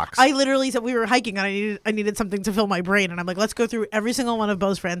 friends' cocks. I literally said we were hiking and I needed something to fill my brain. And I'm like, let's go through every single one of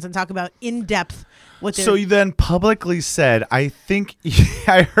Beau's friends and talk about in depth what they're. So you then publicly said, I think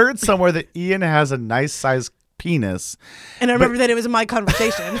I heard somewhere that Ian has a nice sized penis. And I remember that it was in my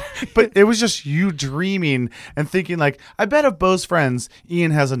conversation. But it was just you dreaming and thinking like, I bet of Beau's friends,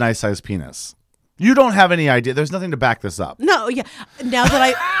 Ian has a nice sized penis. You don't have any idea. There's nothing to back this up. No, yeah. Now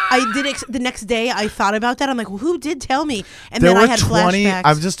that I did the next day, I thought about that. I'm like, well, who did tell me? And there then were I had 20. flashbacks.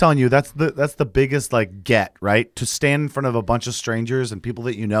 I'm just telling you, that's the biggest like get, right? To stand in front of a bunch of strangers and people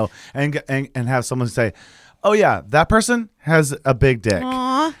that you know and have someone say, "Oh yeah, that person has a big dick."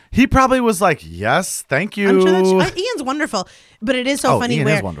 Aww. He probably was like, "Yes, thank you." I'm sure that's Ian's wonderful, but it is so funny. Ian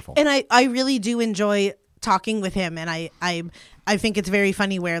is wonderful, and I really do enjoy talking with him, and I think it's very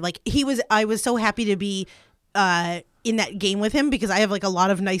funny where like I was so happy to be in that game with him because I have like a lot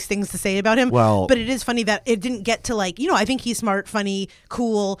of nice things to say about him. Well, but it is funny that it didn't get to like, I think he's smart, funny,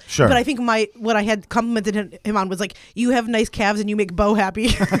 cool. Sure. But I think what I had complimented him on was like, you have nice calves and you make Bo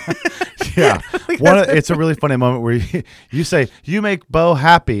happy. Yeah. It's a really funny moment where you say, you make Bo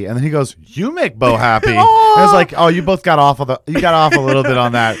happy. And then he goes, you make Bo happy. And it's like, oh, you both got off a little bit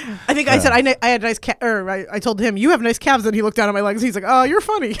on that. I think I said I had nice I told him, you have nice calves. And he looked down at my legs. He's like, oh, you're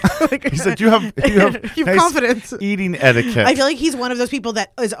funny. He said, you have nice confidence. Eating etiquette. I feel like he's one of those people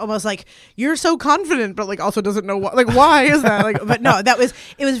that is almost like, you're so confident, but like also doesn't know what, like, why is that? Like, but no,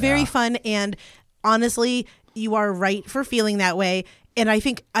 it was very fun. And honestly, you are right for feeling that way. And I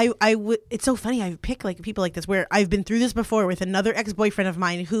think I would. It's so funny. I pick like people like this where I've been through this before with another ex-boyfriend of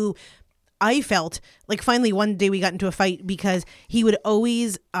mine who I felt like finally one day we got into a fight because he would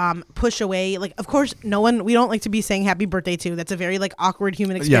always push away. Like, of course, we don't like to be saying happy birthday to. That's a very like awkward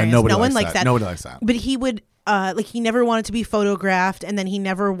human experience. Yeah, no one likes that. Nobody likes that. But he would. Like he never wanted to be photographed, and then he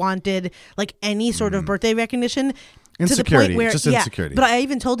never wanted like any sort of birthday recognition. Insecurity, insecurity. But I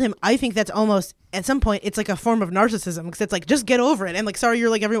even told him I think that's almost at some point it's like a form of narcissism because it's like just get over it and like sorry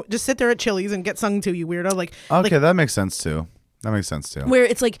you're like everyone just sit there at Chili's and get sung to, you weirdo. Like okay, that makes sense too. Where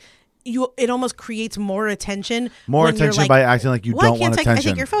it's like it almost creates more attention. Like, by acting like you don't want attention. I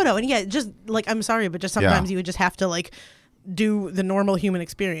take your photo and yeah, just like I'm sorry, but just sometimes you would just have to like do the normal human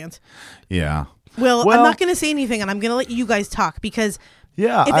experience. Yeah. Well, I'm not going to say anything, and I'm going to let you guys talk because.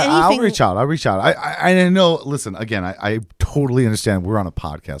 Yeah, I'll reach out. I know. Listen, again, I totally understand. We're on a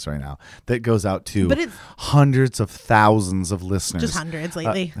podcast right now that goes out to hundreds of thousands of listeners. Just hundreds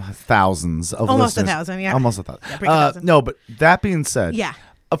lately. Thousands of almost listeners. 1,000. Yeah, almost 1,000. Yeah, no, but that being said,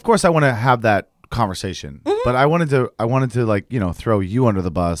 of course I want to have that conversation. Mm-hmm. But I wanted to like throw you under the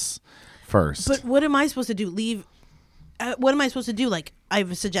bus first. But what am I supposed to do? Leave? What am I supposed to do? Like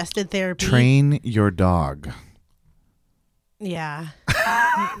I've suggested therapy. Train your dog. Yeah,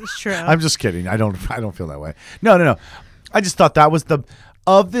 it's true. I'm just kidding. I don't feel that way. No. I just thought that was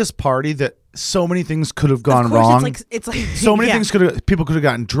of this party that so many things could have gone wrong. It's like so many things people could have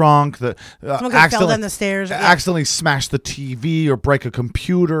gotten drunk. Someone fell down the stairs. Accidentally smash the TV or break a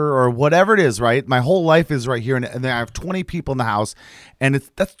computer or whatever it is. Right, my whole life is right here, and I have 20 people in the house, and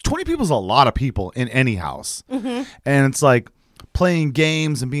that's 20 people is a lot of people in any house, and it's like playing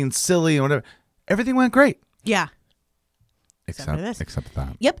games and being silly and whatever. Everything went great. Yeah. Except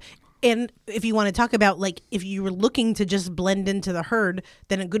that. Yep. And if you want to talk about like if you were looking to just blend into the herd,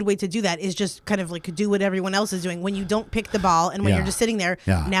 then a good way to do that is just kind of like do what everyone else is doing. When you don't pick the ball and when you're just sitting there,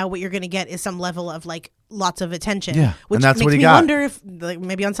 now what you're going to get is some level of like lots of attention. Yeah. Which and that's makes what me got. wonder if like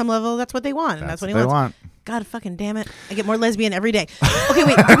maybe on some level that's what they want. And that's what he wants. God fucking damn it. I get more lesbian every day. Okay,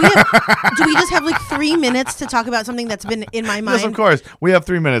 wait. Do we just have like 3 minutes to talk about something that's been in my mind? Yes, of course. We have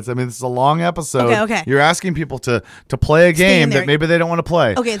 3 minutes. I mean, this is a long episode. Okay. You're asking people to play a game that maybe they don't want to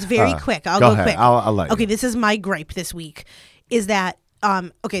play. Okay, it's very quick. I'll go quick. I'll let you. Okay, this is my gripe this week. Is that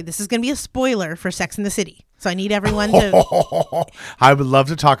this is going to be a spoiler for Sex and the City. So I need everyone to. I would love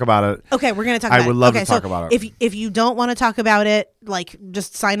to talk about it. Okay, we're going to talk about it. I would love to talk about it. If you don't want to talk about it, like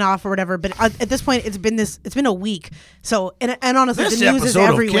just sign off or whatever. But at this point, it's been a week. So and honestly, this the news is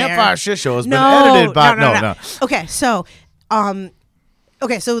everywhere. This episode of Campfire Shit Show has been edited by no. Okay, so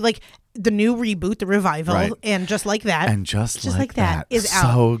like the new reboot, the revival, and just like that, is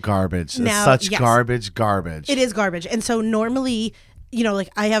out. So garbage. Now, such garbage. It is garbage. And so normally, like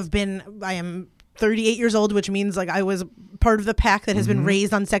I am 38 years old, which means like I was part of the pack that has been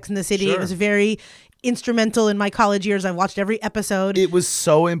raised on Sex and the City. Sure. It was very instrumental in my college years. I watched every episode. It was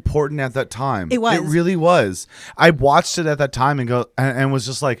so important at that time. It was. It really was. I watched it at that time and was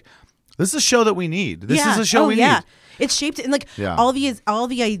just like, this is a show that we need. This is a show we need. It's shaped in like all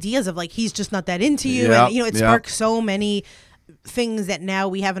the ideas of like he's just not that into you, and it sparked so many things that now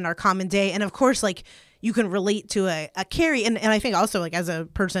we have in our common day. And of course, like you can relate to a Carrie, and I think also like as a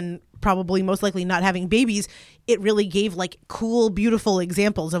person probably most likely not having babies, it really gave like cool, beautiful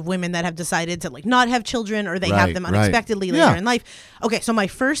examples of women that have decided to like not have children or they have them unexpectedly later in life. Okay, so my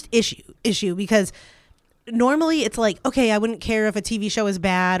first issue because normally it's like, okay, I wouldn't care if a TV show is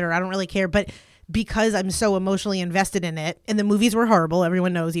bad or I don't really care, but because I'm so emotionally invested in it, and the movies were horrible.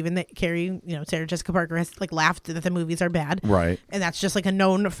 Everyone knows, even that Carrie, Sarah Jessica Parker has like laughed that the movies are bad. Right. And that's just like a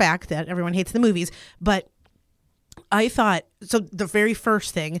known fact that everyone hates the movies. But I thought, so the very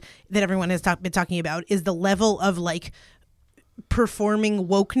first thing that everyone has been talking about is the level of like performing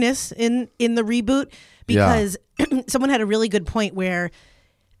wokeness in the reboot, because someone had a really good point where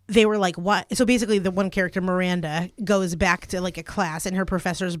they were like, what? So basically the one character, Miranda, goes back to like a class and her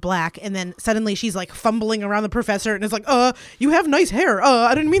professor's black. And then suddenly she's like fumbling around the professor and is like, you have nice hair.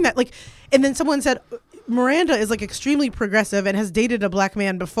 I didn't mean that. Like, and then someone said, Miranda is like extremely progressive and has dated a black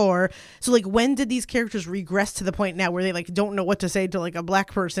man before. So like, when did these characters regress to the point now where they like don't know what to say to like a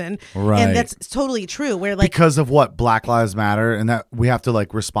black person? Right. And that's totally true. Where like, because of what, Black Lives Matter, and that we have to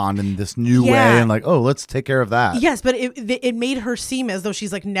like respond in this new way, and like, oh, let's take care of that. Yes, but it made her seem as though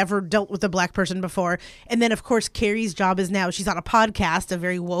she's like never dealt with a black person before. And then of course Carrie's job is now she's on a podcast, a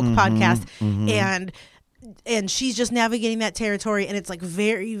very woke podcast, and she's just navigating that territory, and it's like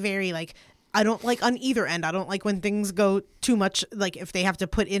very, very like, I don't like on either end. I don't like when things go too much, like if they have to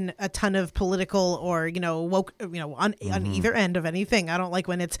put in a ton of political or, woke, on either end of anything. I don't like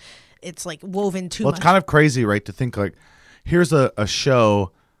when it's like woven too much. Well, it's kind of crazy, right? To think like, here's a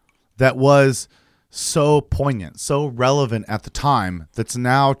show that was so poignant, so relevant at the time, that's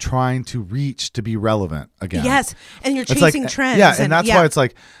now trying to reach to be relevant again. Yes. And you're chasing trends. Yeah. And that's why it's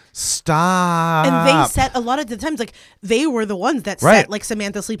like, stop. And they set a lot of the times, like they were the ones that set like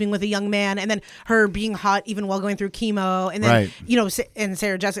Samantha sleeping with a young man, and then her being hot even while going through chemo, and then and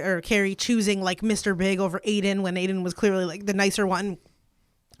Sarah Jessica or Carrie choosing like Mr. Big over Aiden when Aiden was clearly like the nicer one.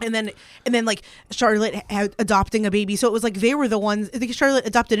 And then like Charlotte adopting a baby. So it was like they were the ones. I think Charlotte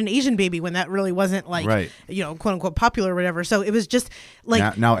adopted an Asian baby when that really wasn't like quote unquote popular or whatever. So it was just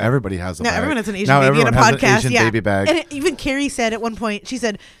like now everybody has a bag. Everyone has an Asian baby in a podcast. Asian baby bag. And even Carrie said at one point, she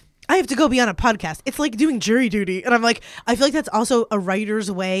said, I have to go be on a podcast. It's like doing jury duty. And I'm like, I feel like that's also a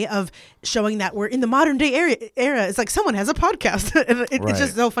writer's way of showing that we're in the modern day era. It's like someone has a podcast. And it's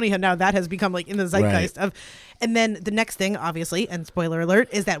just so funny how now that has become like in the zeitgeist of. And then the next thing, obviously, and spoiler alert,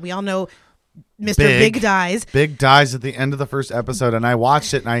 is that we all know Mr. Big dies. Big dies at the end of the first episode. And I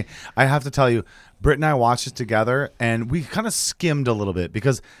watched it, and I have to tell you, Britt and I watched it together, and we kind of skimmed a little bit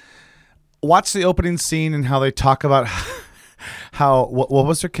because watch the opening scene and how they talk about how what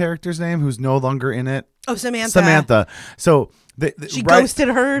was her character's name who's no longer in it? Oh, Samantha. So she ghosted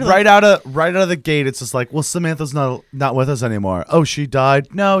her right out of the gate. It's just like, well, Samantha's not with us anymore. Oh, she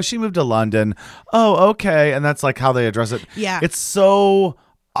died. No, she moved to London. Oh, okay. And that's like how they address it. Yeah, it's so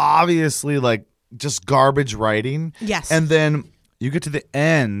obviously like just garbage writing. Yes. And then you get to the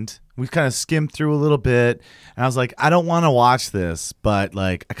end. We kind of skimmed through a little bit, and I was like, I don't want to watch this, but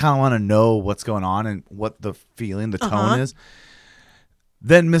like I kind of want to know what's going on and what the feeling, the tone is.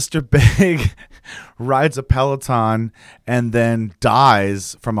 Then Mr. Big rides a Peloton and then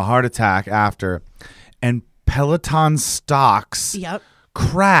dies from a heart attack after, and Peloton stocks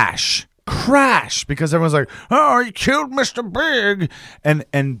crash because everyone's like, oh, he killed Mr. Big,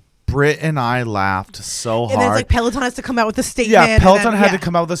 and Britt and I laughed so hard. And it's like Peloton has to come out with a statement. Yeah, Peloton had to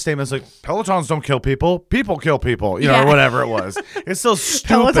come out with a statement. It's like, Pelotons don't kill people. People kill people. Or whatever it was. It's so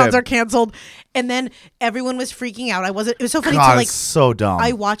stupid. Pelotons are canceled. And then everyone was freaking out. It was so funny. God, it's so dumb.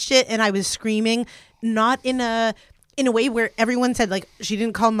 I watched it and I was screaming, not in a way where everyone said like she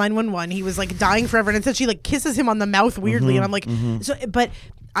didn't call 911. He was like dying forever. And instead she like kisses him on the mouth weirdly. And I'm like, so, but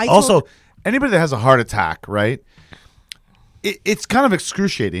I also, anybody that has a heart attack, right? It's kind of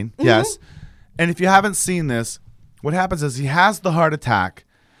excruciating, yes. And if you haven't seen this, what happens is he has the heart attack,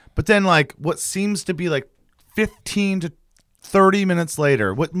 but then like what seems to be like 15 to 30 minutes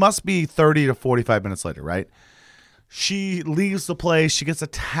later, what must be 30 to 45 minutes later, right? She leaves the place, she gets a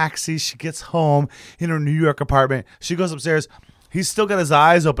taxi, she gets home in her New York apartment, she goes upstairs, he's still got his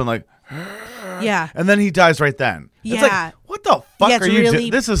eyes open like, yeah. And then he dies right then. Yeah. It's like, what the fuck are you doing?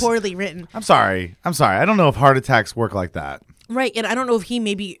 This is poorly written. I'm sorry. I don't know if heart attacks work like that. Right, and I don't know if he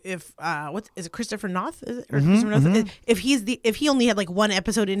what is it, Christopher Noth? Is it, or Christopher Noth? If he only had like one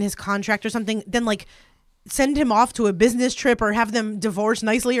episode in his contract or something, then like send him off to a business trip or have them divorce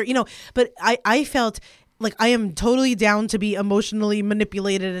nicely, or But I felt like I am totally down to be emotionally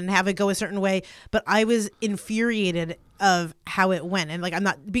manipulated and have it go a certain way, but I was infuriated of how it went, and like I'm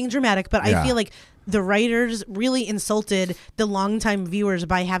not being dramatic, but I feel like the writers really insulted the longtime viewers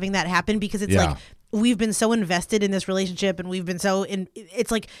by having that happen, because it's like we've been so invested in this relationship and we've been so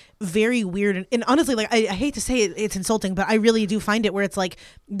it's like very weird, and honestly, like I hate to say it's insulting, but I really do find it where it's like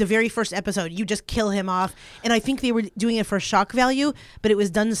the very first episode you just kill him off, and I think they were doing it for shock value, but it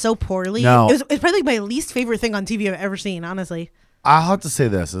was done so poorly. It's probably my least favorite thing on TV I've ever seen, honestly. I'll have to say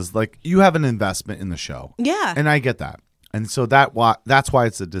this is like, you have an investment in the show, and I get that, and so that's why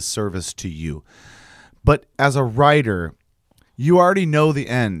it's a disservice to you. But as a writer, you already know the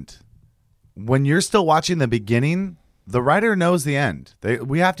end. When you're still watching the beginning, the writer knows the end.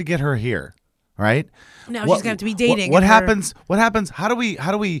 We have to get her here, right? Now she's gonna have to be dating. What happens? What happens? How do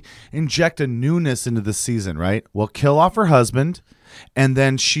we inject a newness into the season? Right. Well, kill off her husband, and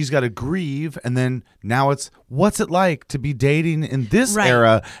then she's got to grieve, and then now it's what's it like to be dating in this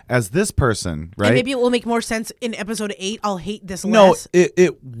era as this person, right? And maybe it will make more sense in episode 8. I'll hate this less. No,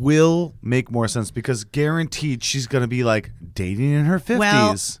 it will make more sense because guaranteed she's gonna be like dating in her 50s.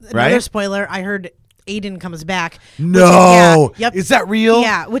 Well, right? Another spoiler. I heard Aiden comes back. No, is that real?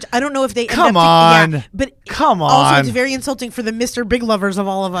 Yeah, which I don't know if they come on, but come on. Also, it's very insulting for the Mr. Big lovers of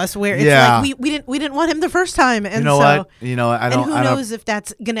all of us, where it's like we didn't want him the first time, and what? I don't. And who knows if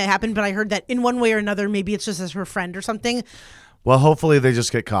that's gonna happen? But I heard that in one way or another, maybe it's just as her friend or something. Well, hopefully they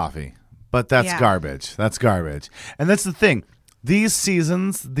just get coffee, but that's garbage. That's garbage, and that's the thing. These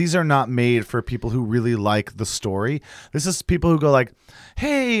seasons, these are not made for people who really like the story. This is people who go like,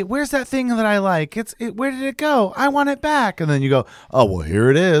 hey, where's that thing that I like? Where did it go? I want it back. And then you go, oh, well, here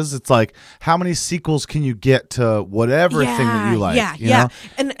it is. It's like, how many sequels can you get to whatever thing that you like? Yeah.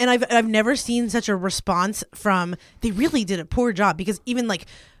 And I've never seen such a response from, they really did a poor job, because even like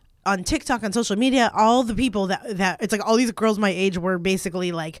on TikTok, on social media, all the people that it's like all these girls my age were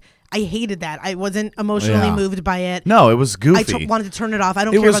basically like, I hated that. I wasn't emotionally moved by it. No, it was goofy. I wanted to turn it off. I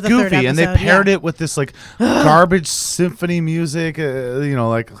don't care about the third episode. And they paired it with this like garbage symphony music,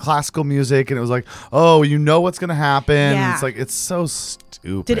 like classical music, and it was like, oh, you know what's gonna happen. Yeah. It's like, it's so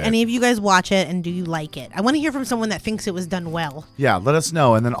stupid. Did any of you guys watch it, and do you like it? I want to hear from someone that thinks it was done well. Yeah, let us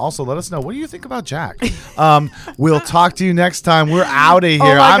know, and then also let us know, what do you think about Jack? We'll talk to you next time. We're out of here.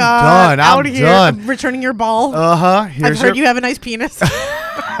 I'm done. I'm done. I'm returning your ball. I've heard you have a nice penis.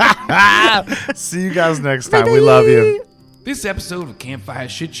 See you guys next time. We love you. This episode of Campfire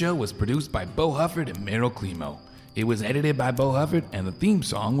Shit Show was produced by Bo Hufford and Meryl Climo. It was edited by Bo Hufford, and the theme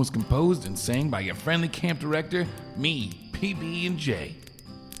song was composed and sang by your friendly camp director, me, PB&J.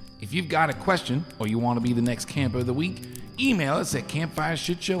 If you've got a question or you want to be the next camper of the week, email us at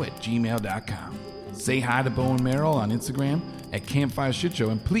campfireshitshow@gmail.com. Say hi to Bo and Meryl on Instagram at Campfire Shit Show,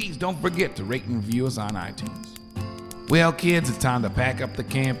 and please don't forget to rate and review us on iTunes. Well, kids, it's time to pack up the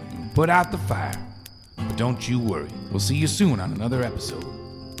camp and put out the fire. But don't you worry. We'll see you soon on another episode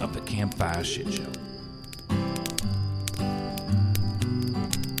of the Campfire Shit Show.